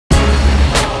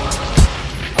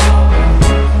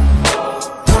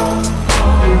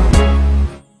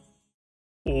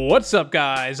What's up,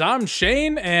 guys? I'm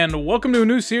Shane, and welcome to a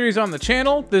new series on the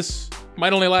channel. This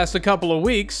might only last a couple of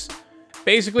weeks,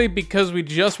 basically because we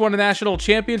just won a national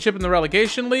championship in the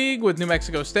relegation league with New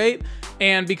Mexico State,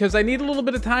 and because I need a little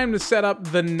bit of time to set up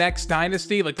the next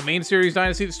dynasty, like the main series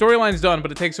dynasty. The storyline's done,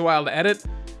 but it takes a while to edit.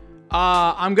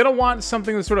 I'm gonna want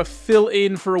something to sort of fill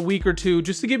in for a week or two,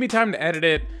 just to give me time to edit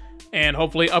it, and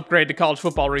hopefully upgrade to college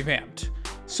football revamped.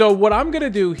 So what I'm gonna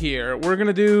do here, we're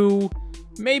gonna do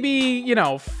maybe, you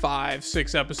know,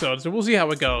 5-6 episodes, so we'll see how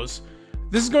it goes.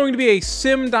 This is going to be a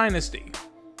sim dynasty.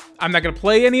 I'm not going to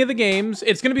play any of the games.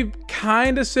 It's going to be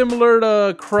kind of similar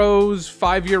to Crow's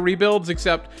 5-year rebuilds,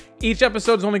 except each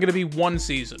episode is only going to be one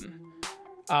season.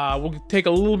 We'll take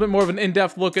a little bit more of an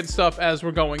in-depth look at stuff as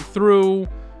we're going through.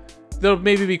 There'll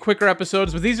maybe be quicker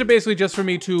episodes, but these are basically just for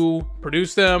me to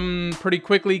produce them pretty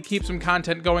quickly, keep some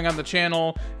content going on the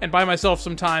channel, and buy myself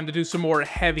some time to do some more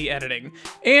heavy editing.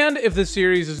 And if this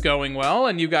series is going well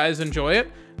and you guys enjoy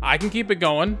it, I can keep it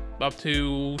going up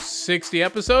to 60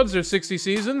 episodes or 60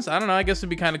 seasons. I don't know, I guess it'd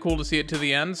be kind of cool to see it to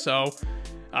the end. So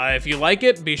if you like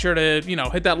it, be sure to, you know,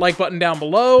 hit that like button down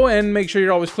below and make sure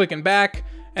you're always clicking back.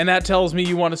 And that tells me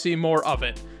you want to see more of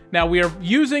it. Now, we are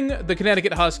using the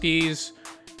Connecticut Huskies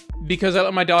because I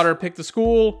let my daughter pick the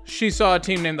school. She saw a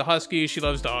team named the Huskies. She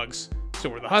loves dogs, so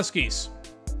we're the Huskies.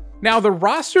 Now, the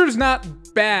roster's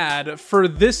not bad for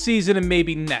this season and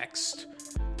maybe next.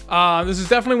 This is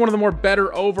definitely one of the more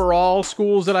better overall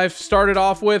schools that I've started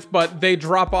off with, but they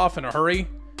drop off in a hurry.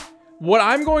 What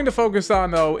I'm going to focus on,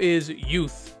 though, is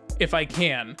youth, if I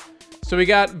can. So we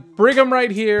got Brigham right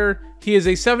here. He is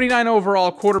a 79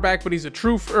 overall quarterback, but he's not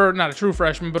a true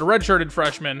freshman, but a redshirted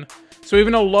freshman. So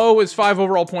even though Lowe is 5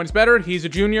 overall points better, he's a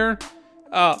junior.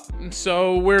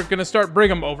 So we're going to start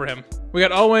Brigham over him. We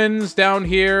got Owens down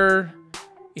here.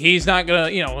 He's not going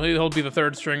to, you know, he'll be the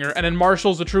third stringer. And then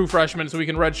Marshall's a true freshman, so we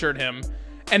can redshirt him.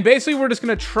 And basically, we're just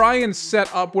going to try and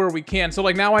set up where we can. So,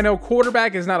 like, now I know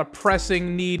quarterback is not a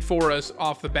pressing need for us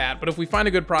off the bat. But if we find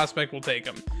a good prospect, we'll take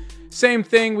him. Same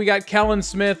thing, we got Kellen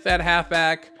Smith at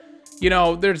halfback. You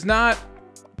know, there's not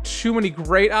too many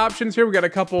great options here. We got a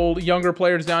couple younger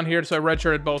players down here, so I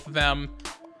redshirted both of them.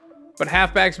 But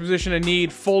halfback's position of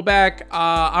need. Fullback,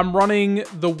 I'm running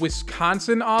the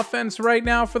Wisconsin offense right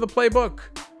now for the playbook.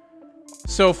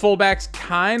 So fullback's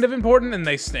kind of important, and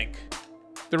they stink.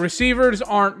 The receivers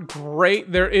aren't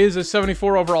great. There is a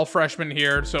 74 overall freshman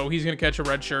here, so he's going to catch a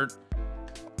red shirt.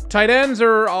 Tight ends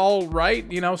are all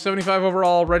right. You know, 75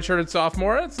 overall redshirted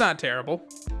sophomore. It's not terrible.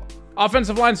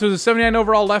 Offensive line, so there's a 79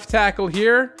 overall left tackle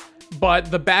here, but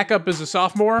the backup is a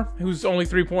sophomore who's only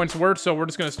 3 points worth, so we're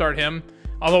just going to start him.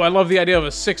 Although I love the idea of a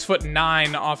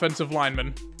 6'9" offensive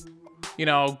lineman. You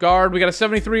know, guard, we got a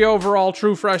 73 overall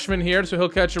true freshman here, so he'll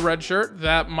catch a red shirt.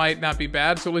 That might not be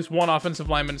bad, so at least one offensive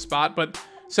lineman spot, but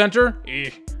center,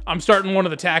 I'm starting one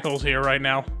of the tackles here right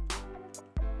now.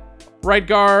 Right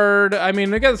guard, I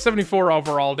mean, they got a 74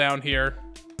 overall down here.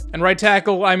 And right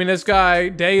tackle, I mean, this guy,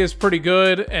 Day, is pretty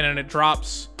good, and then it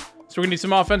drops. So we're going to need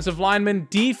some offensive linemen.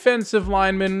 Defensive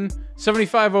lineman,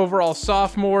 75 overall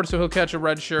sophomore, so he'll catch a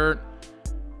red shirt.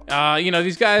 You know,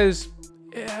 these guys,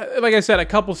 like I said, a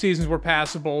couple seasons were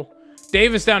passable.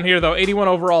 Davis down here, though, 81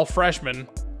 overall freshman.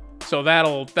 So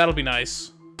that'll be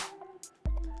nice.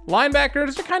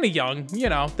 Linebackers are kind of young, you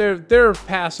know, they're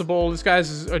passable. This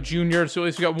guy's a junior, so at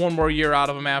least we got one more year out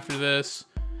of him after this.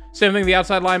 Same thing, the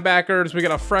outside linebackers. We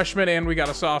got a freshman and we got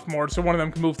a sophomore, so one of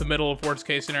them can move the middle if worst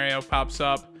case scenario pops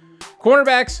up.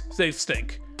 Cornerbacks, they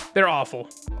stink. They're awful.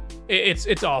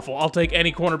 It's awful. I'll take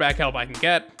any cornerback help I can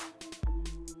get.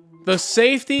 The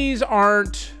safeties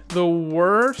aren't the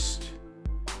worst.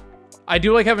 I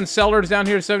do like having Sellers down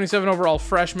here, 77 overall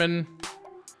freshman.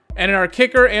 And then our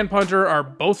kicker and punter are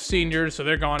both seniors, so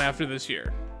they're gone after this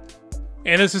year.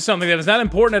 And this is something that is not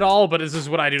important at all, but this is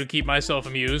what I do to keep myself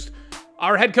amused.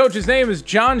 Our head coach's name is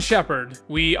John Shepard.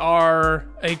 We are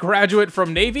a graduate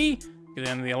from Navy,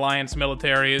 and the Alliance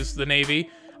military is the Navy.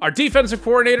 Our defensive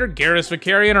coordinator, Garris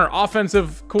Vicarian. Our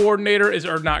offensive coordinator is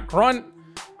Erdnot Grunt,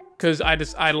 because I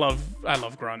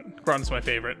love Grunt. Grunt's my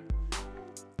favorite.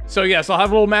 So yes, I'll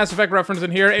have a little Mass Effect reference in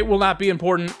here. It will not be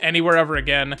important anywhere ever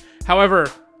again.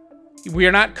 However, we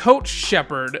are not Coach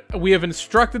Shepard. We have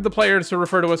instructed the players to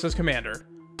refer to us as Commander.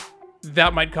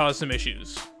 That might cause some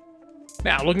issues.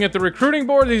 Now, looking at the recruiting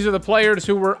board, these are the players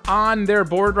who were on their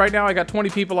board right now. I got 20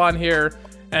 people on here,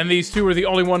 and these two are the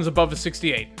only ones above the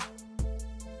 68.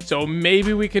 So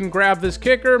maybe we can grab this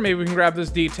kicker, maybe we can grab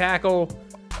this D tackle,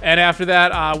 and after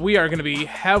that, we are going to be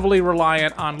heavily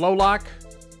reliant on low lock.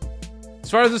 So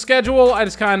far as the schedule, I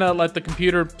just kind of let the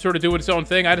computer sort of do its own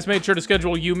thing. I just made sure to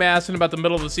schedule UMass in about the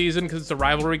middle of the season because it's a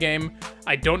rivalry game.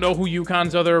 I don't know who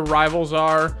UConn's other rivals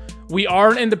are. We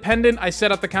are an independent. I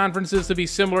set up the conferences to be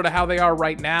similar to how they are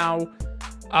right now.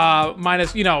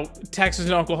 Minus, you know, Texas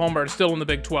and Oklahoma are still in the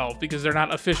Big 12 because they're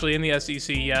not officially in the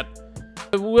SEC yet.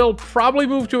 We'll probably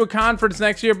move to a conference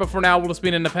next year, but for now, we'll just be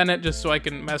an independent just so I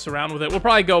can mess around with it. We'll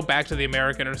probably go back to the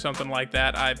American or something like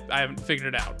that. I haven't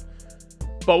figured it out.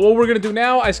 But what we're going to do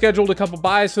now, I scheduled a couple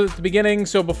buys at the beginning,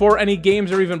 so before any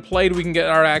games are even played, we can get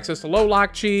our access to low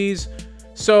lock cheese.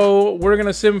 So we're going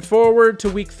to sim forward to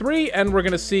week 3, and we're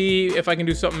going to see if I can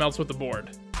do something else with the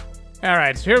board. All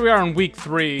right, so here we are in week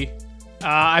 3.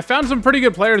 I found some pretty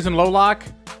good players in low lock.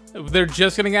 They're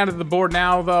just getting out of the board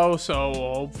now, though, so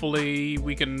hopefully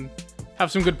we can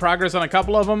have some good progress on a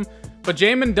couple of them. But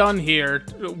Jamin Dunn here,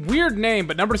 weird name,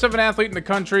 but number 7 athlete in the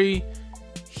country.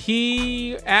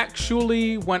 He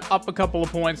actually went up a couple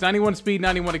of points. 91 speed,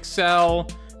 91 excel.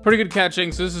 Pretty good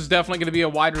catching, so this is definitely going to be a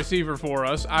wide receiver for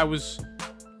us. I was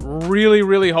really,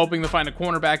 really hoping to find a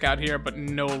cornerback out here, but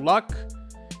no luck.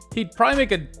 He'd probably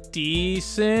make a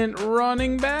decent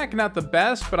running back. Not the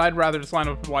best, but I'd rather just line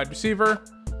up a wide receiver.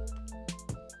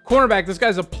 Cornerback, this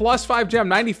guy's a +5 gem,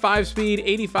 95 speed,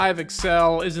 85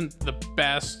 excel. Isn't the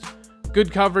best.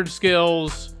 Good coverage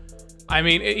skills. I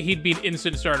mean, he'd be an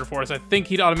instant starter for us. I think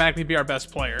he'd automatically be our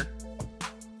best player.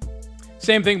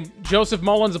 Same thing, Joseph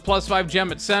Mullins, a +5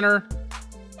 gem at center.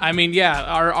 I mean, yeah,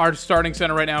 our starting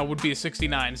center right now would be a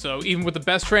 69. So even with the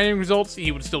best training results,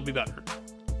 he would still be better.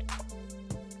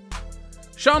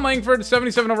 Sean Langford,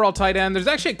 77 overall tight end. There's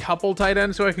actually a couple tight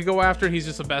ends who I could go after. He's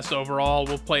just the best overall.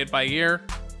 We'll play it by ear.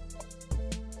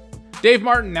 Dave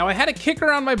Martin. Now, I had a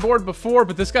kicker on my board before,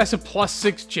 but this guy's a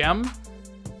 +6 gem.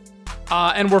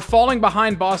 And we're falling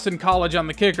behind Boston College on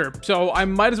the kicker. So I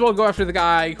might as well go after the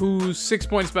guy who's 6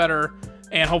 points better,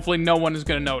 and hopefully no one is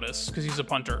going to notice because he's a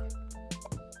punter.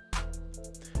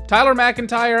 Tyler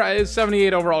McIntyre is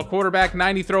 78 overall quarterback,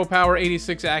 90 throw power,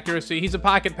 86 accuracy. He's a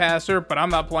pocket passer, but I'm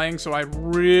not playing, so I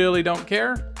really don't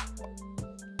care.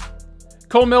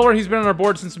 Cole Miller, he's been on our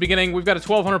board since the beginning. We've got a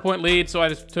 1,200 point lead, so I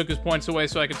just took his points away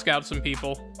so I could scout some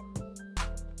people.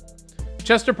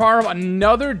 Chester Parham,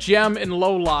 another gem in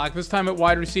low lock, this time at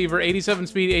wide receiver, 87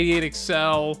 speed, 88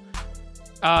 excel.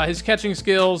 His catching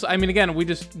skills, I mean, again,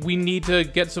 we need to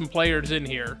get some players in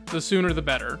here. The sooner the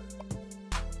better.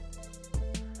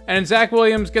 And Zach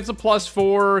Williams gets a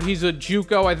 +4. He's a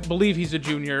JUCO, I believe he's a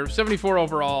junior, 74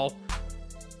 overall.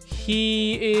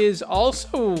 He is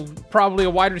also probably a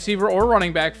wide receiver or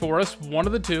running back for us, one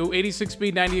of the two. 86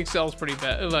 speed, 90 excel is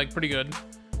pretty good.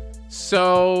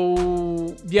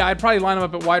 So, yeah, I'd probably line him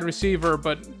up at wide receiver,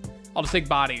 but I'll just take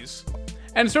bodies.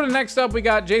 And sort of next up, we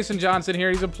got Jason Johnson here.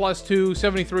 He's a +2,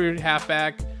 73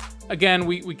 halfback. Again,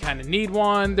 we kind of need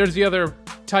one. There's the other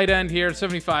tight end here,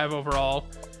 75 overall.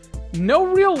 No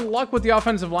real luck with the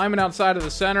offensive lineman outside of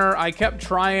the center. I kept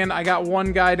trying. I got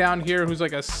one guy down here who's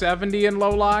like a 70 in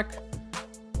low lock.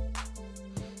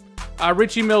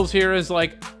 Richie Mills here is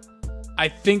like, I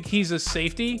think he's a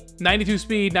safety. 92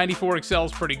 speed, 94 excel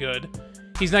is pretty good.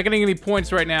 He's not getting any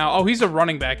points right now. Oh, he's a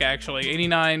running back, actually.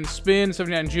 89 spin,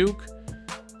 79 juke.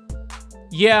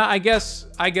 Yeah, I guess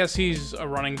he's a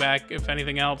running back, if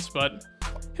anything else, but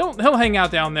he'll hang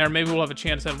out down there. Maybe we'll have a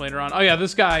chance at him later on. Oh, yeah,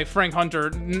 this guy, Frank Hunter,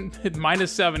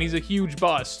 -7. He's a huge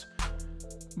bust.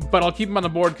 But I'll keep him on the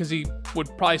board because he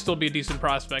would probably still be a decent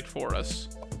prospect for us.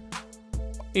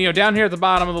 You know, down here at the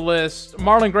bottom of the list,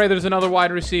 Marlon Gray, there's another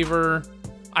wide receiver.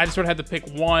 I just sort of had to pick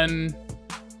one.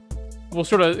 We'll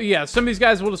sort of, yeah, some of these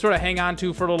guys we'll just sort of hang on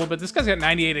to for a little bit. This guy's got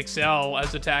 98 excel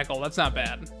as a tackle. That's not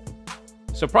bad.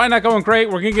 So probably not going great.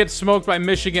 We're going to get smoked by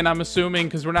Michigan, I'm assuming,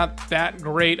 because we're not that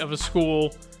great of a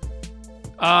school.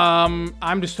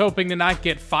 I'm just hoping to not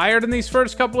get fired in these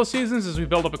first couple of seasons as we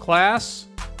build up a class.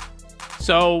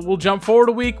 So we'll jump forward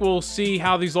a week. We'll see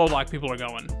how these low lock people are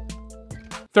going.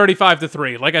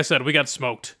 35-3. Like I said, we got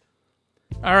smoked.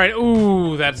 All right.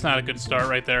 Ooh, that's not a good start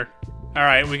right there. All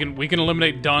right, we can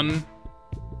eliminate Dunn.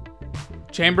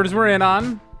 Chambers we're in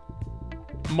on.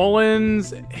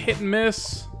 Mullins hit and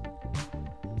miss.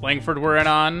 Langford we're in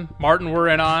on. Martin we're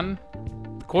in on.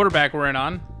 The quarterback we're in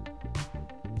on.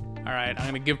 All right, I'm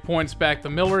gonna give points back to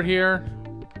Miller here.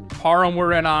 Parham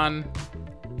we're in on.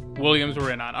 Williams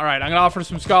we're in on. All right, I'm gonna offer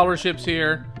some scholarships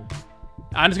here.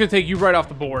 I'm just gonna take you right off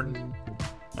the board.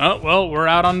 Oh, well, we're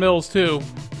out on Mills, too.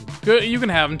 Good, you can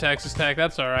have him, Texas Tech.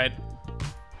 That's all right.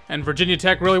 And Virginia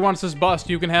Tech really wants this bust.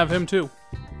 You can have him, too.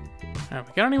 All right,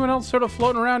 we got anyone else sort of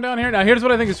floating around down here? Now, here's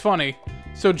what I think is funny.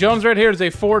 So, Jones right here is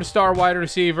a 4-star wide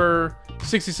receiver,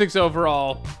 66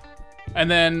 overall. And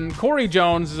then Corey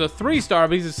Jones is a 3-star,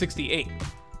 but he's a 68.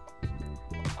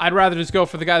 I'd rather just go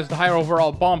for the guys with the higher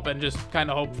overall bump and just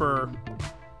kind of hope for,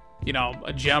 you know,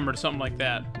 a gem or something like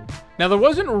that. Now, there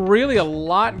wasn't really a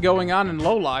lot going on in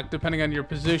low lock, depending on your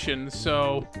position,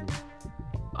 so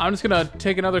I'm just going to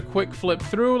take another quick flip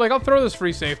through. Like, I'll throw this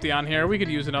free safety on here. We could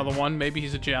use another one. Maybe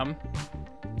he's a gem.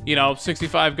 You know,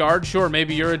 65 guard. Sure,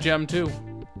 maybe you're a gem, too.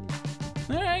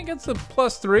 All right, gets a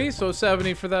 +3, so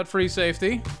 70 for that free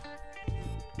safety.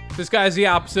 This guy's the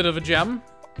opposite of a gem.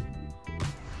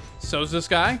 So's this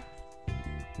guy.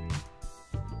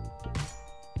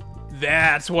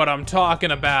 That's what I'm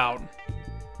talking about.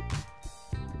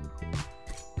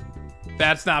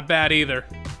 That's not bad either.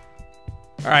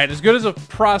 All right, as good as a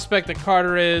prospect that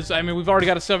Carter is, I mean, we've already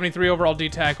got a 73 overall D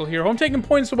tackle here, who I'm taking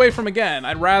points away from again.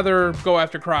 I'd rather go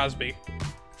after Crosby.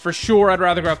 For sure, I'd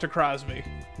rather go after Crosby.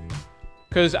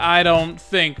 Because I don't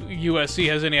think USC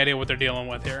has any idea what they're dealing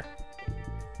with here.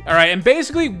 All right, and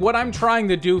basically what I'm trying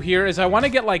to do here is I want to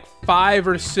get like 5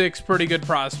 or 6 pretty good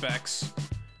prospects.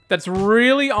 That's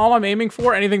really all I'm aiming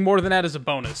for. Anything more than that is a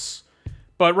bonus.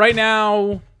 But right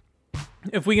now,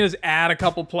 if we can just add a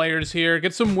couple players here,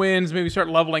 get some wins, maybe start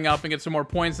leveling up and get some more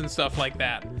points and stuff like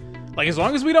that. Like, as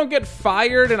long as we don't get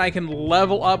fired and I can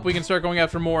level up, we can start going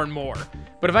after more and more.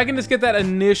 But if I can just get that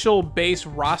initial base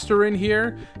roster in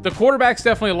here, the quarterback's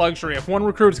definitely a luxury. If one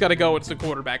recruit's got to go, it's the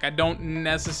quarterback. I don't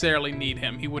necessarily need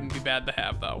him. He wouldn't be bad to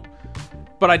have, though.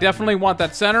 But I definitely want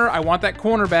that center. I want that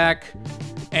cornerback.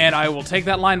 And I will take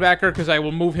that linebacker because I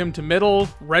will move him to middle,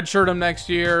 redshirt him next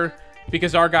year,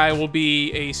 because our guy will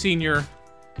be a senior.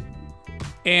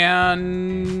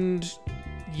 And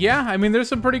yeah, I mean, there's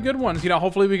some pretty good ones. You know,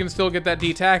 hopefully we can still get that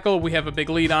D tackle. We have a big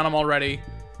lead on him already.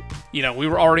 You know, we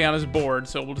were already on his board,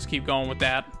 so we'll just keep going with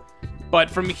that. But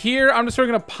from here, I'm just sort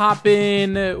of going to pop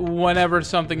in whenever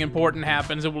something important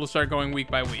happens, and we'll start going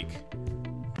week by week.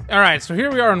 All right, so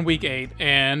here we are in week 8,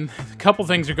 and a couple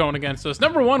things are going against us.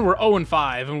 Number one, we're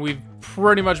 0-5, and we've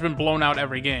pretty much been blown out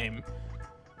every game.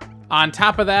 On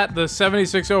top of that, the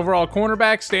 76 overall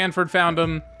cornerback, Stanford found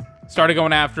him, started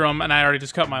going after him, and I already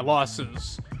just cut my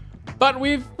losses. But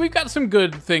we've got some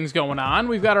good things going on.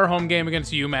 We've got our home game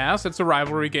against UMass. It's a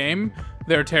rivalry game.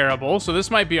 They're terrible, so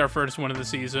this might be our first win of the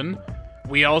season.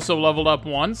 We also leveled up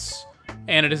once,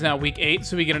 and it is now week 8,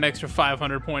 so we get an extra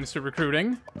 500 points to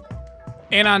recruiting.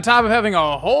 And on top of having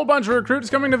a whole bunch of recruits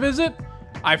coming to visit,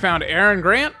 I found Aaron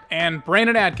Grant and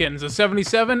Brandon Atkins, a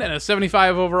 77 and a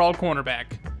 75 overall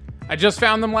cornerback. I just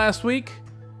found them last week.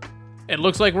 It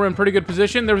looks like we're in pretty good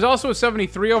position. There was also a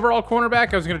 73 overall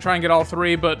cornerback. I was going to try and get all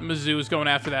 3, but Mizzou's going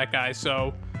after that guy,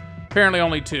 so apparently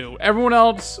only 2. Everyone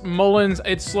else, Mullins,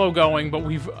 it's slow going, but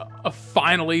we've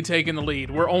finally taken the lead.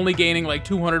 We're only gaining like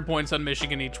 200 points on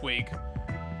Michigan each week.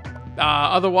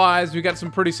 Otherwise, we got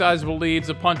some pretty sizable leads.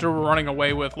 A punter we're running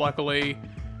away with, luckily.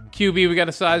 QB, we got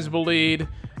a sizable lead.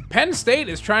 Penn State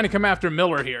is trying to come after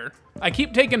Miller here. I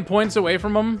keep taking points away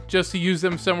from him just to use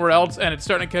them somewhere else, and it's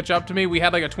starting to catch up to me. We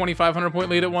had like a 2,500 point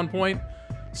lead at one point,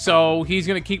 so he's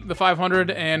going to keep the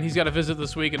 500, and he's got a visit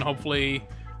this week, and hopefully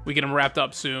we get him wrapped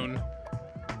up soon.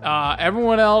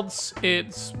 Everyone else,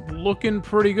 it's looking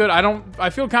pretty good. I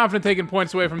feel confident taking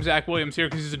points away from Zach Williams here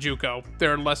because he's a JUCO.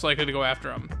 They're less likely to go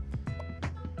after him.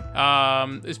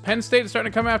 Is Penn State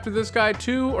starting to come after this guy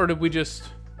too, or did we just...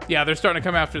 Yeah, they're starting to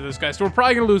come after this guy, so we're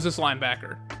probably going to lose this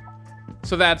linebacker.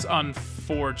 So that's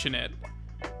unfortunate.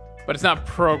 But it's not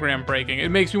program breaking. It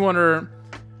makes me wonder...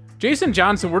 Jason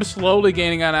Johnson, we're slowly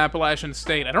gaining on Appalachian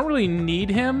State. I don't really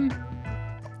need him.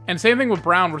 And same thing with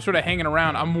Brown, we're sort of hanging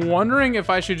around. I'm wondering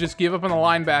if I should just give up on the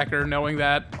linebacker, knowing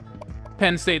that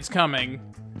Penn State's coming.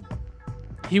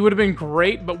 He would have been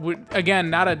great, but again,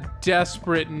 not a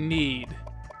desperate need.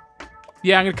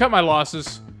 Yeah, I'm going to cut my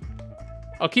losses.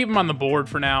 I'll keep him on the board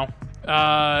for now.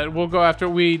 We'll go after...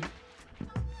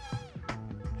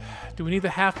 Do we need the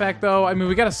halfback, though? I mean,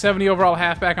 we got a 70 overall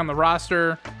halfback on the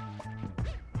roster.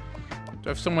 Do I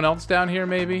have someone else down here,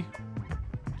 maybe?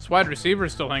 This wide receiver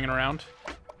is still hanging around.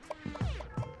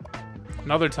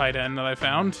 Another tight end that I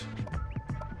found.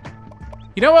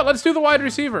 You know what? Let's do the wide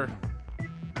receiver.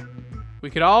 We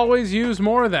could always use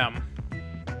more of them.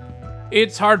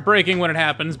 It's heartbreaking when it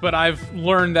happens, but I've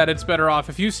learned that it's better off.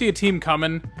 If you see a team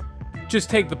coming, just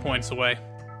take the points away.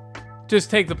 Just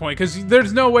take the point, because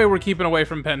there's no way we're keeping away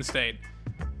from Penn State.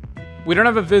 We don't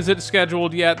have a visit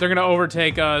scheduled yet. They're going to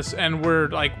overtake us, and we're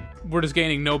just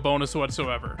gaining no bonus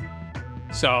whatsoever.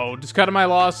 So, just cutting my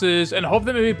losses, and hope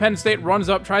that maybe Penn State runs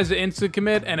up, tries to instant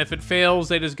commit, and if it fails,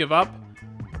 they just give up.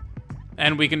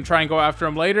 And we can try and go after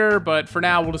them later, but for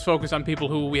now, we'll just focus on people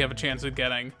who we have a chance of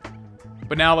getting.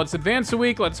 But now let's advance a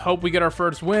week. Let's hope we get our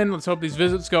first win. Let's hope these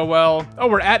visits go well. Oh,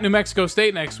 we're at New Mexico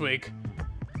State next week.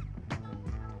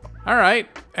 All right.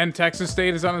 And Texas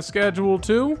State is on the schedule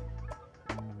too.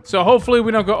 So hopefully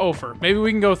we don't go over. Maybe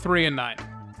we can go 3-9.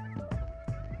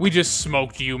 We just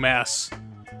smoked UMass.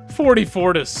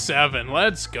 44-7.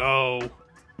 Let's go.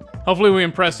 Hopefully we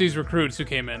impress these recruits who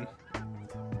came in.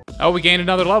 Oh, we gained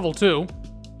another level too.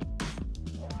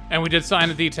 And we did sign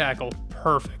a D-tackle.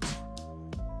 Perfect.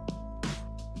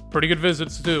 Pretty good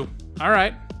visits, too. All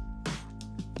right.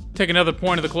 Take another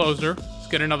point of the closer. Let's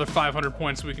get another 500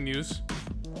 points we can use.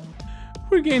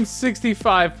 We gained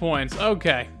 65 points.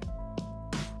 Okay.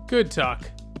 Good talk.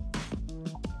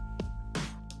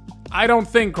 I don't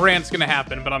think Grant's going to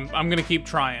happen, but I'm going to keep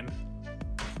trying.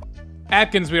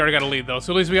 Atkins, we already got a lead, though,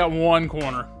 so at least we got one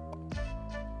corner. All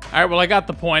right, well, I got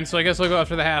the point, so I guess I'll go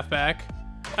after the halfback.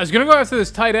 I was going to go after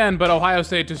this tight end, but Ohio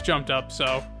State just jumped up,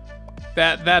 so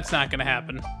that's not going to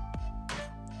happen.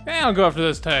 I'll go after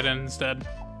this tight end instead.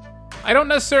 I don't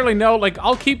necessarily know, like,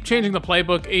 I'll keep changing the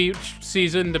playbook each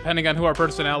season depending on who our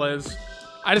personnel is.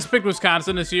 I just picked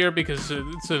Wisconsin this year because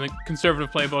it's a conservative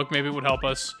playbook. Maybe it would help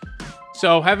us.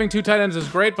 So having 2 tight ends is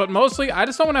great, but mostly I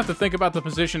just don't want to have to think about the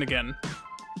position again.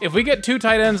 If we get 2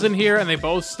 tight ends in here and they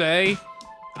both stay,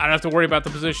 I don't have to worry about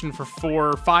the position for 4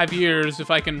 or 5 years if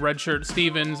I can redshirt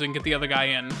Stevens and get the other guy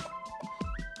in.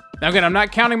 Now again, I'm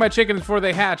not counting my chickens before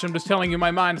they hatch, I'm just telling you my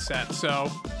mindset,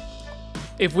 so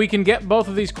if we can get both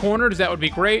of these corners, that would be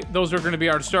great. Those are going to be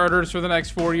our starters for the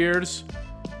next 4 years.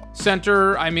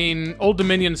 Center, I mean, Old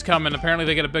Dominion's coming. Apparently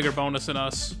they get a bigger bonus than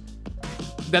us.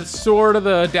 That's sort of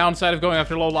the downside of going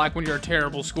after low lock when you're a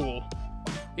terrible school.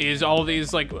 Is all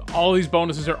these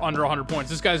bonuses are under 100 points.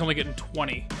 This guy's only getting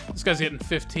 20. This guy's getting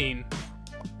 15.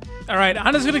 All right,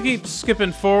 I'm just going to keep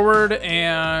skipping forward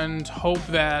and hope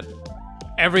that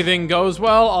everything goes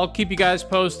well. I'll keep you guys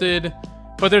posted.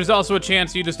 But there's also a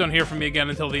chance you just don't hear from me again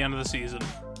until the end of the season.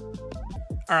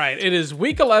 All right, it is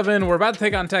week 11. We're about to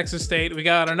take on Texas State. We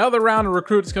got another round of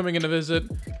recruits coming in to visit.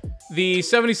 The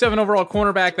 77 overall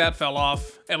cornerback, that fell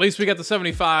off. At least we got the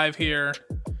 75 here.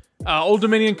 Old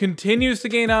Dominion continues to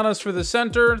gain on us for the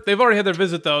center. They've already had their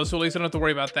visit, though, so at least I don't have to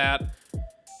worry about that.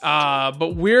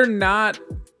 But we're not...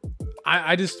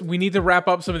 we need to wrap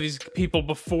up some of these people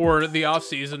before the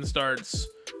offseason starts.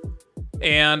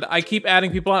 And I keep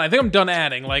adding people on. I think I'm done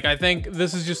adding. Like, I think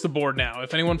this is just the board now.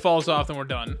 If anyone falls off, then we're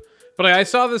done. But like, I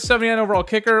saw this 79 overall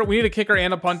kicker. We need a kicker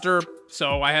and a punter,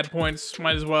 so I had points.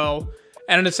 Might as well.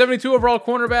 And a 72 overall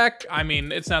cornerback. I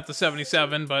mean, it's not the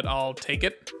 77, but I'll take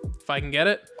it if I can get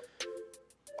it.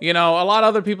 You know, a lot of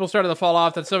other people started to fall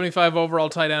off. That 75 overall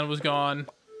tight end was gone.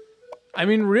 I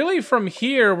mean, really, from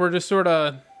here, we're just sort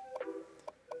of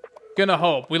gonna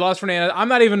hope. We lost Fernandez. I'm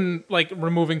not even, like,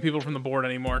 removing people from the board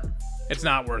anymore. It's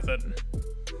not worth it.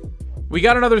 We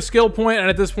got another skill point, and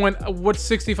at this point, what's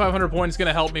 6,500 points going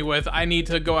to help me with? I need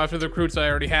to go after the recruits I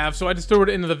already have, so I just threw it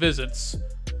into the visits.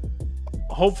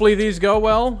 Hopefully these go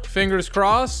well. Fingers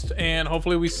crossed, and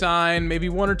hopefully we sign maybe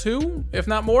 1 or 2, if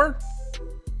not more.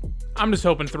 I'm just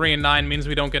hoping 3-9 means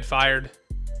we don't get fired.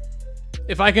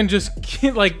 If I can just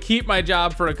keep my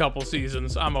job for a couple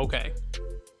seasons, I'm okay.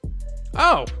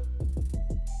 Oh.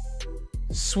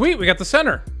 Sweet, we got the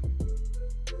center.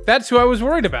 That's who I was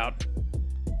worried about.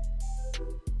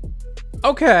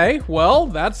 Okay, well,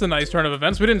 that's a nice turn of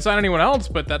events. We didn't sign anyone else,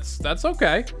 but that's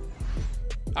okay.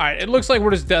 All right, it looks like we're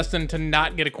just destined to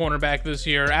not get a cornerback this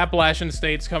year. Appalachian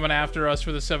State's coming after us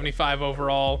for the 75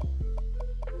 overall.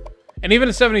 And even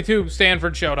at 72,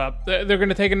 Stanford showed up. They're going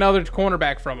to take another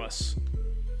cornerback from us.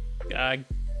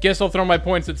 Guess I'll throw my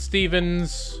points at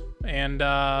Stevens. And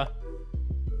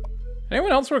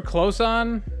anyone else we're close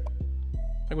on?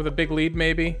 Like with a big lead,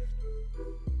 maybe?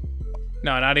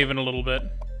 No, not even a little bit.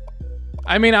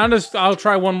 I mean, I'll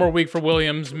try one more week for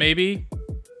Williams, maybe.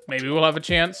 Maybe we'll have a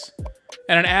chance.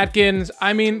 And an Atkins,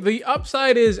 I mean, the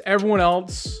upside is everyone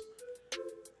else.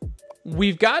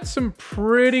 We've got some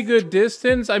pretty good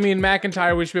distance. I mean,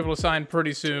 McIntyre, we should be able to sign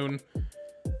pretty soon.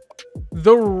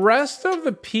 The rest of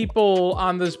the people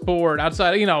on this board,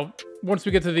 outside, you know, once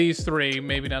we get to these 3,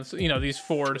 maybe not, you know, these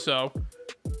 4 or so.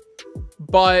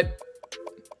 But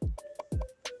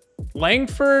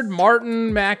Langford,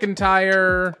 Martin,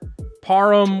 McIntyre,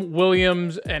 Parham,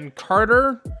 Williams, and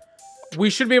Carter, we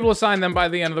should be able to sign them by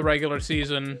the end of the regular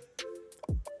season.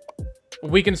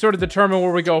 We can sort of determine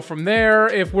where we go from there.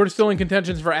 If we're still in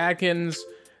contentions for Atkins,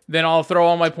 then I'll throw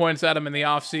all my points at him in the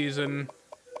offseason.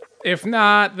 If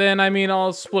not, then, I mean,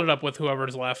 I'll split it up with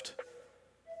whoever's left.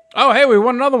 Oh, hey, we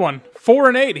won another one.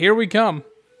 4-8, here we come.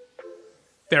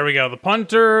 There we go. The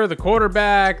punter, the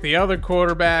quarterback, the other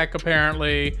quarterback,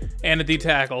 apparently, and a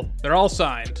D-tackle. They're all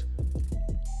signed.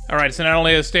 All right, so not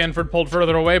only has Stanford pulled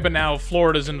further away, but now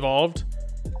Florida's involved.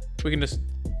 We can just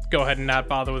go ahead and not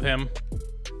bother with him.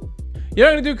 You know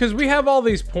what I'm gonna do? Because we have all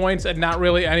these points and not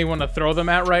really anyone to throw them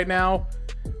at right now.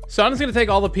 So I'm just gonna take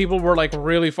all the people we're like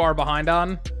really far behind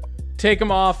on, take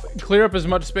them off, clear up as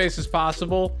much space as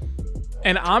possible,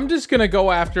 and I'm just gonna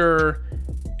go after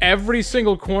every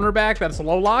single cornerback that's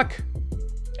low lock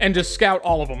and just scout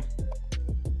all of them.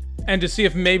 And just see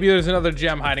if maybe there's another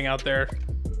gem hiding out there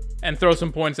and throw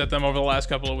some points at them over the last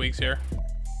couple of weeks here.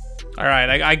 All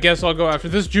right, I guess I'll go after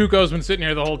this. JUCO's been sitting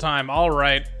here the whole time. All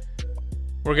right.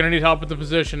 We're going to need help with the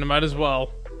position. I might as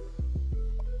well.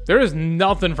 There is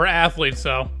nothing for athletes,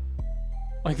 though.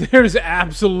 Like, there's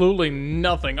absolutely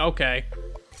nothing. Okay.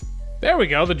 There we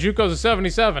go. The JUCO's a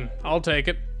 77. I'll take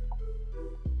it.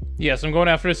 Yes, I'm going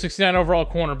after a 69 overall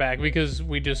cornerback because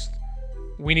we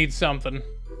need something.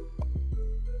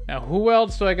 Now, who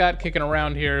else do I got kicking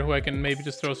around here who I can maybe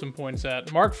just throw some points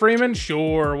at? Mark Freeman?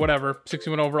 Sure, whatever.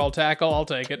 61 overall tackle, I'll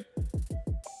take it.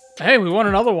 Hey, we won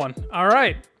another one. All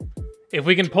right. If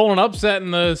we can pull an upset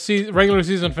in the regular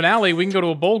season finale, we can go to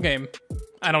a bowl game.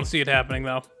 I don't see it happening,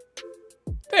 though.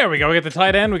 There we go. We got the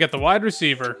tight end. We got the wide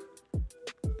receiver.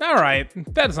 All right.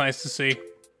 That's nice to see.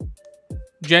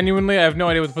 Genuinely, I have no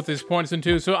idea what to put these points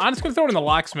into, so I'm just going to throw it in the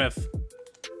locksmith.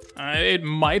 It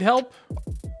might help.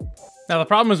 Now, the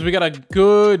problem is we got a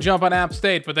good jump on App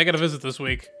State, but they got to visit this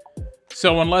week.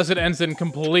 So unless it ends in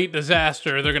complete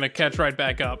disaster, they're going to catch right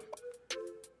back up.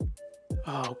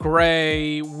 Oh,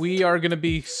 Gray, we are going to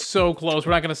be so close.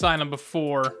 We're not going to sign him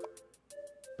before,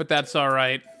 but that's all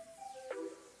right.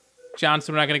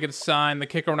 Johnson, we're not going to get signed. The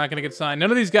kicker, we're not going to get signed.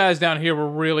 None of these guys down here were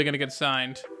really going to get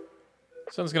signed.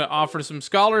 So I'm just going to offer some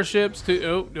scholarships to...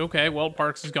 Oh, okay, well,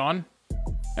 Parks is gone.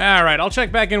 All right, I'll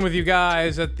check back in with you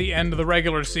guys at the end of the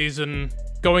regular season,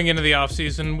 going into the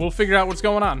offseason. We'll figure out what's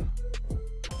going on.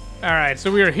 All right, so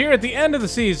we are here at the end of the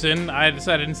season. I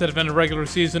decided instead of end of regular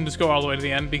season, just go all the way to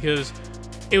the end because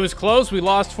it was close. We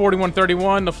lost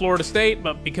 41-31 to Florida State,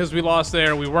 but because we lost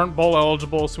there, we weren't bowl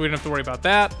eligible, so we didn't have to worry about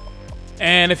that.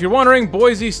 And if you're wondering,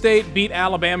 Boise State beat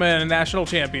Alabama in a national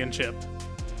championship.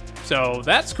 So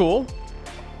that's cool.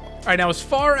 All right, now as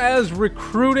far as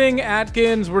recruiting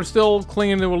Atkins, we're still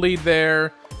clinging to a lead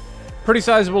there. Pretty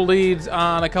sizable leads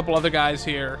on a couple other guys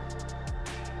here.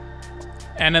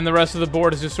 And then the rest of the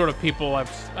board is just sort of people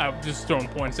I've just thrown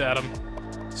points at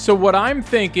them. So what I'm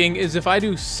thinking is if I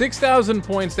do 6,000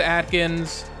 points to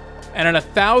Atkins and then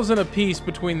 1,000 apiece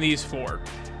between these four,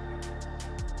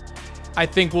 I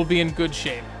think we'll be in good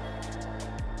shape.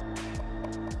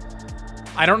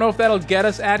 I don't know if that'll get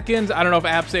us Atkins. I don't know if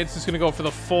App State's just going to go for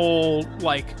the full,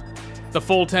 the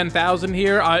full 10,000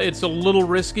 here. It's a little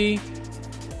risky.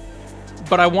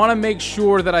 But I want to make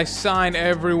sure that I sign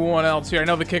everyone else here. I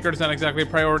know the kicker's not exactly a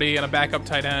priority and a backup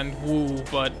tight end. Woo,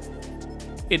 but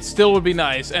it still would be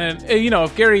nice. And, you know,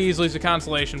 if Gary Easley's a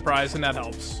consolation prize, then that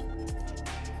helps.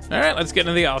 All right, let's get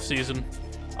into the offseason.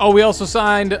 Oh, we also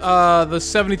signed the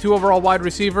 72 overall wide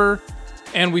receiver.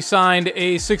 And we signed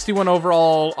a 61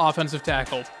 overall offensive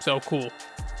tackle. So, cool.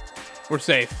 We're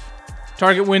safe.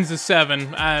 Target wins is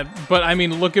 7. But, I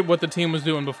mean, look at what the team was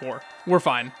doing before. We're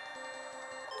fine.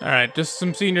 All right, just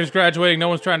some seniors graduating. No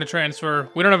one's trying to transfer.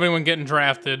 We don't have anyone getting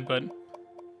drafted, but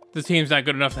the team's not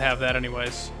good enough to have that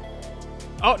anyways.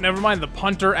 Oh, never mind. The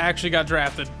punter actually got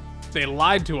drafted. They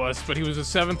lied to us, but he was a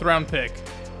 7th-round pick.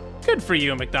 Good for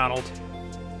you, McDonald.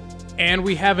 And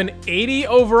we have an 80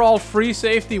 overall free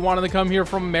safety wanting to come here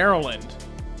from Maryland.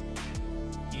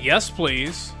 Yes,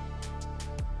 please.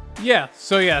 Yeah,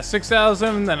 so yeah,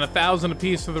 6,000 and then 1,000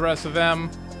 apiece for the rest of them.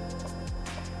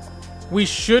 We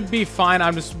should be fine.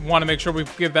 I just want to make sure we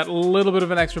give that little bit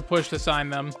of an extra push to sign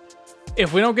them.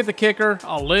 If we don't get the kicker,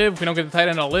 I'll live. If we don't get the tight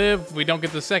end, I'll live. If we don't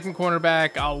get the second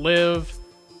cornerback, I'll live.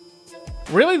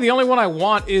 Really, the only one I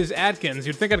want is Atkins.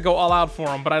 You'd think I'd go all out for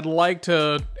him, but I'd like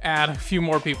to add a few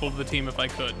more people to the team if I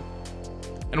could.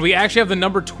 And we actually have the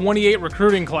number 28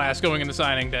 recruiting class going into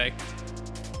signing day.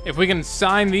 If we can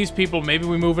sign these people, maybe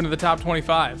we move into the top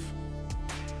 25.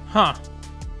 Huh.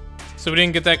 So we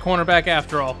didn't get that cornerback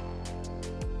after all.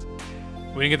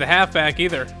 We didn't get the halfback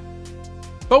either.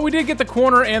 But we did get the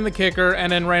corner and the kicker,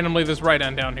 and then randomly this right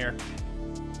end down here.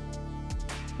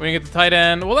 We didn't get the tight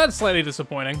end. Well, that's slightly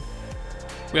disappointing.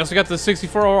 We also got the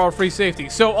 64 overall free safety.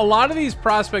 So a lot of these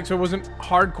prospects I wasn't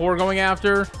hardcore going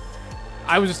after.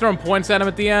 I was just throwing points at them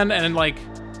at the end and then, like,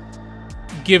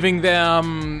 giving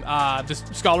them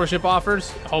just scholarship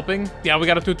offers, hoping. Yeah, we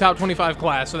got up to a top 25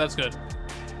 class, so that's good.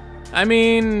 I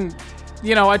mean,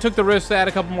 you know, I took the risk to add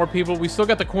a couple more people. We still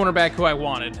got the cornerback who I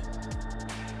wanted.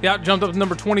 Yeah, jumped up to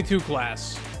number 22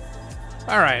 class.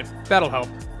 All right, that'll help.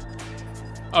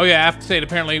 Oh yeah, I have to say it,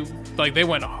 apparently, like, they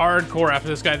went hardcore after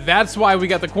this guy. That's why we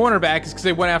got the cornerback, is because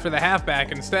they went after the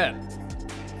halfback instead.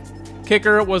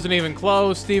 Kicker, it wasn't even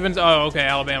close. Stevens, oh, okay,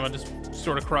 Alabama just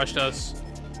sort of crushed us.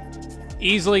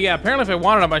 Easily, yeah, apparently if I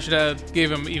wanted him, I should have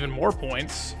gave him even more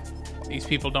points. These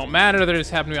people don't matter, they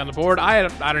just happen to be on the board. I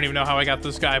don't even know how I got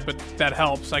this guy, but that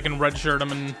helps. I can redshirt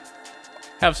him and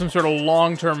have some sort of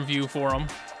long-term view for him.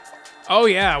 Oh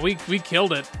yeah, we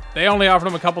killed it. They only offered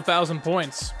him a couple thousand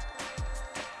points.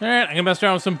 Alright, I'm gonna mess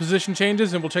around with some position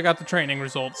changes and we'll check out the training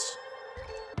results.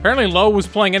 Apparently Lowe was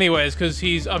playing anyways because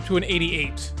he's up to an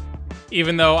 88.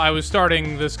 Even though I was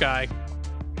starting this guy.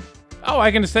 Oh,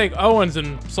 I can just take Owens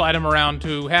and slide him around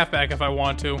to halfback if I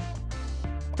want to.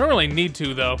 Don't really need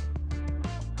to, though.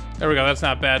 There we go, that's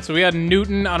not bad. So we had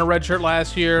Newton on a red shirt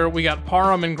last year. We got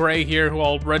Parham and Gray here, who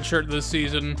all red shirt this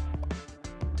season.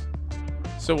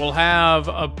 So we'll have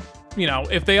a, you know,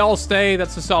 if they all stay,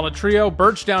 that's a solid trio.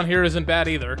 Birch down here isn't bad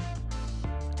either.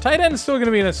 Tight end's still going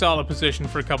to be in a solid position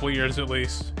for a couple years at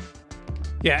least.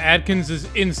 Yeah, Adkins is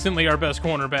instantly our best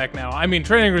cornerback now. I mean,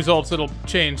 training results, it'll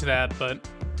change that, but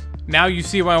now you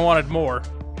see why I wanted more.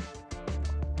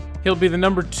 He'll be the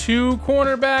number 2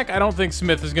 cornerback. I don't think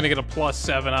Smith is going to get a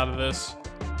 +7 out of this.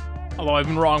 Although I've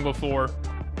been wrong before.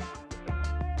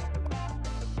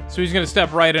 So he's going to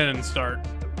step right in and start.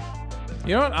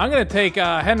 You know what? I'm going to take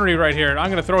Henry right here.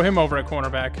 I'm going to throw him over at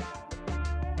cornerback.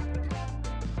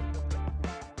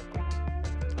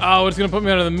 Oh, it's going to put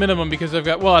me under the minimum because I've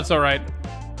got... Well, that's all right.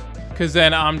 Because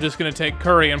then I'm just going to take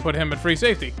Curry and put him at free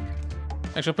safety.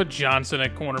 Actually, I'll put Johnson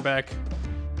at cornerback.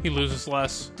 He loses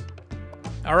less.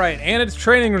 All right, and it's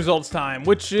training results time,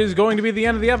 which is going to be the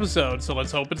end of the episode, so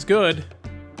let's hope it's good.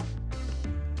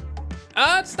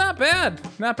 It's not bad.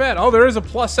 Not bad. Oh, there is a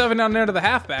 +7 down there to the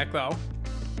halfback, though.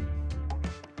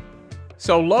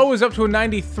 So Lowe is up to a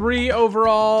 93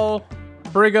 overall.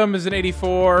 Brigham is an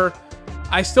 84.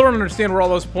 I still don't understand where all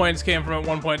those points came from at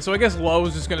one point, so I guess Lowe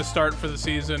is just going to start for the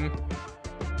season.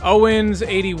 Owens,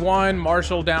 81.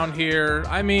 Marshall down here.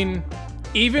 I mean,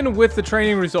 even with the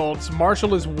training results,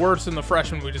 Marshall is worse than the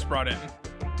freshman we just brought in.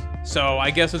 So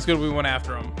I guess it's good we went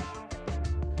after him.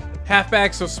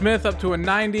 Halfback, so Smith up to a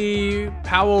 90.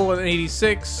 Powell an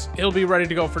 86. He'll be ready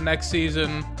to go for next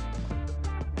season.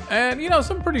 And, you know,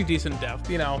 some pretty decent depth.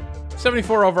 You know,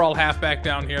 74 overall halfback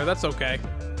down here. That's okay.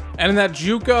 And then that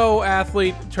JUCO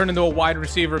athlete turned into a wide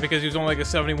receiver because he was only like a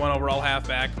 71 overall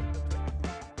halfback.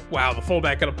 Wow, the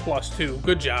fullback got a +2.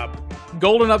 Good job.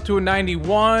 Golden up to a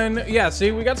 91. Yeah,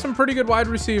 see, we got some pretty good wide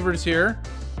receivers here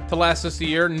to last us a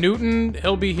year. Newton,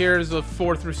 he'll be here as the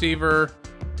 4th receiver.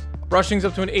 Rushing's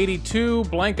up to an 82.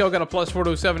 Blanco got a +4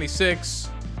 to a 76.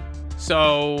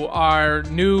 So our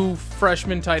new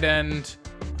freshman tight end,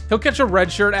 he'll catch a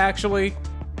red shirt, actually.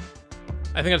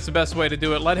 I think that's the best way to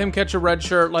do it. Let him catch a red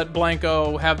shirt, let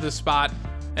Blanco have this spot,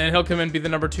 and he'll come in and be the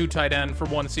number 2 tight end for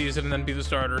one season and then be the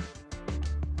starter.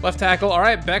 Left tackle, all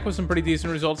right, Beck with some pretty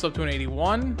decent results up to an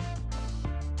 81.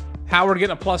 Howard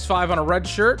getting a +5 on a red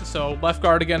shirt, so left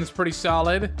guard again is pretty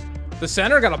solid. The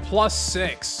center got a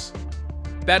 +6.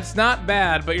 That's not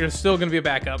bad, but you're still going to be a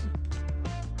backup.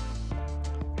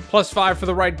 +5 for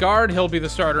the right guard, he'll be the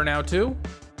starter now too.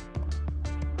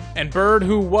 And Bird,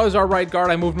 who was our right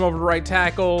guard, I moved him over to right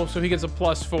tackle, so he gets a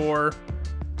 +4.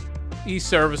 He's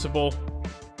serviceable.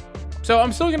 So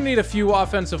I'm still going to need a few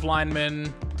offensive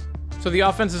linemen. So the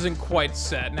offense isn't quite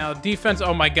set. Now defense,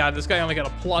 oh my god, this guy only got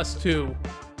a +2.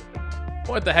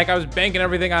 What the heck? I was banking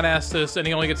everything on Estes, and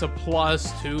he only gets a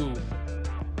 +2.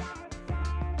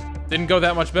 Didn't go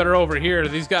that much better over here.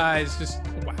 These guys just,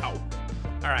 wow.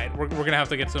 All right, we're going to have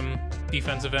to get some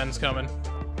defensive ends coming.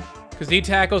 Because D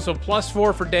tackle, so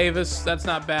 +4 for Davis. That's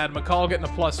not bad. McCall getting a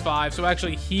 +5. So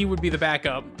actually, he would be the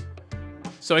backup.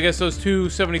 So I guess those 2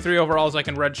 73 overalls I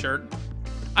can redshirt.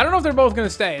 I don't know if they're both going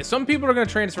to stay. Some people are going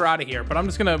to transfer out of here, but I'm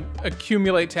just going to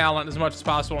accumulate talent as much as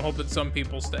possible and hope that some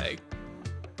people stay.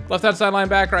 Left outside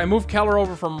linebacker, I moved Keller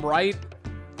over from right.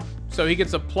 So he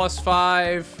gets a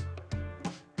 +5.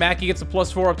 Mackey gets a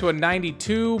 +4 up to a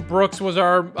 92. Brooks was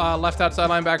our left outside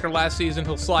linebacker last season.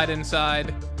 He'll slide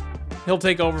inside. He'll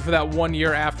take over for that 1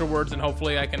 year afterwards, and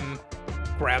hopefully I can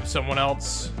grab someone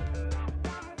else.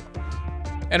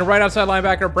 And a right outside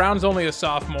linebacker, Brown's only a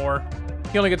sophomore.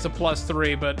 He only gets a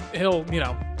 +3, but he'll, you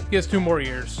know, he has 2 more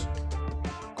years.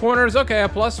 Corners, okay, a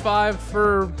 +5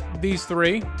 for these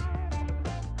 3.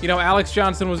 You know, Alex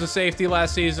Johnson was a safety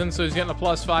last season, so he's getting a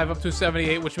 +5 up to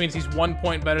 78, which means he's 1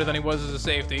 point better than he was as a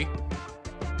safety.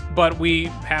 But we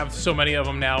have so many of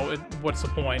them now, what's the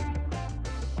point?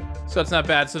 So that's not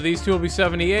bad. So these 2 will be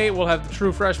 78. We'll have the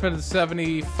true freshman at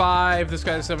 75. This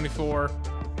guy's 74.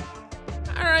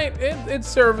 All right, it's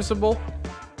serviceable.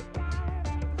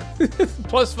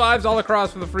 +5s all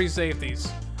across for the free safeties.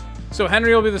 So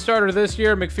Henry will be the starter this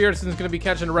year. McPherson's going to be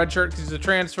catching a red shirt because he's a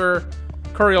transfer.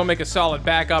 Curry will make a solid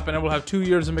backup, and then we'll have 2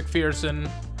 years of McPherson.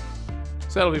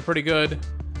 So that'll be pretty good.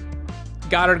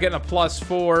 Goddard getting a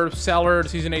 +4.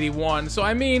 Sellers, he's an 81. So,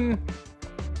 I mean,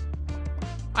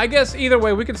 I guess either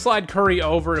way, we can slide Curry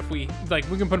over if we, like,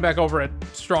 we can put him back over at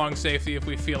strong safety if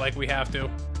we feel like we have to.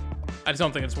 I just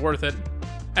don't think it's worth it.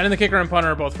 And then the kicker and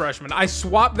punter are both freshmen. I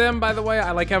swapped them, by the way.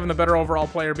 I like having the better overall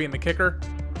player being the kicker.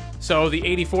 So the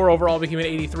 84 overall became an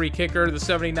 83 kicker. The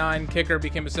 79 kicker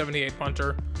became a 78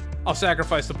 punter. I'll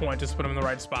sacrifice the point just to put him in the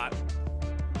right spot.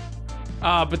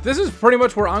 But this is pretty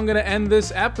much where I'm going to end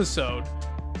this episode.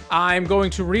 I'm going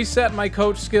to reset my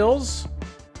coach skills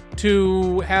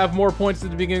to have more points at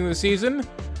the beginning of the season.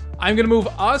 I'm going to move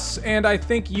us and I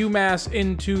think UMass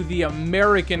into the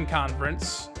American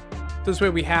Conference. This way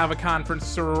we have a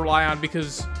conference to rely on,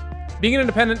 because being an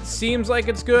independent seems like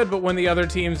it's good, but when the other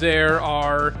teams there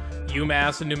are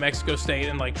UMass and New Mexico State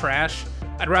and like trash,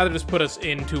 I'd rather just put us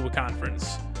into a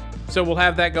conference. So we'll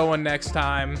have that going next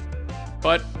time.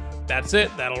 But that's it.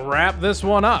 That'll wrap this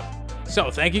one up. So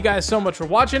thank you guys so much for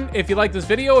watching. If you like this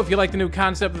video, if you like the new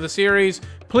concept of the series,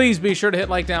 please be sure to hit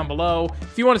like down below.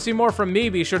 If you want to see more from me,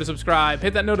 be sure to subscribe.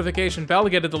 Hit that notification bell to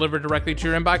get it delivered directly to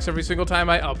your inbox every single time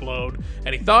I upload.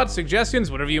 Any thoughts,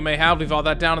 suggestions, whatever you may have, leave all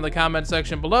that down in the comment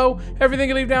section below. Everything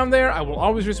you leave down there, I will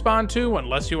always respond to,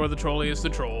 unless you are the trolliest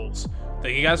of trolls.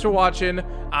 Thank you guys for watching.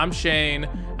 I'm Shane.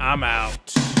 I'm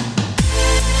out.